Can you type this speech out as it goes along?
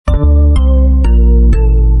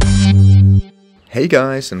Hey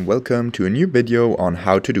guys, and welcome to a new video on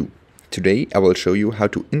how to do. Today I will show you how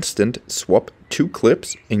to instant swap two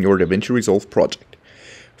clips in your DaVinci Resolve project.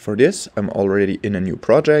 For this I'm already in a new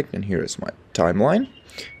project and here is my timeline.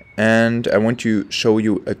 And I want to show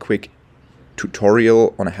you a quick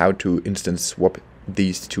tutorial on how to instant swap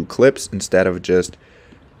these two clips instead of just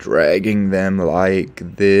dragging them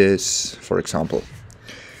like this, for example.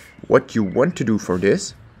 What you want to do for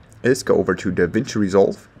this is go over to DaVinci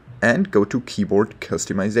Resolve and go to keyboard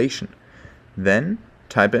customization. Then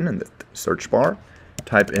type in the search bar,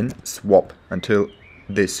 type in swap until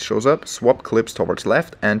this shows up, swap clips towards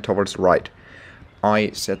left and towards right.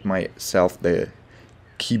 I set myself the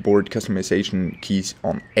keyboard customization keys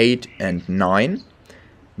on 8 and 9.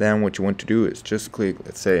 Then what you want to do is just click,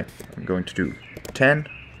 let's say I'm going to do 10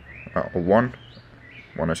 or 1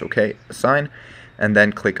 is okay, assign, and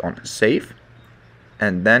then click on save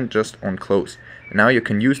and then just on close. Now you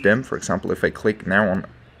can use them. For example, if I click now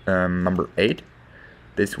on number 8,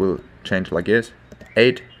 this will change like this,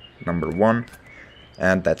 8, number 1,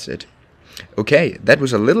 and that's it. Okay, that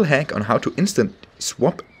was a little hack on how to instant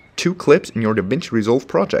swap two clips in your DaVinci Resolve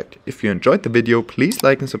project. If you enjoyed the video, please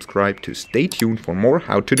like and subscribe to stay tuned for more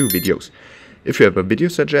how to do videos. If you have a video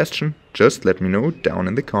suggestion, just let me know down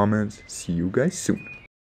in the comments. See you guys soon.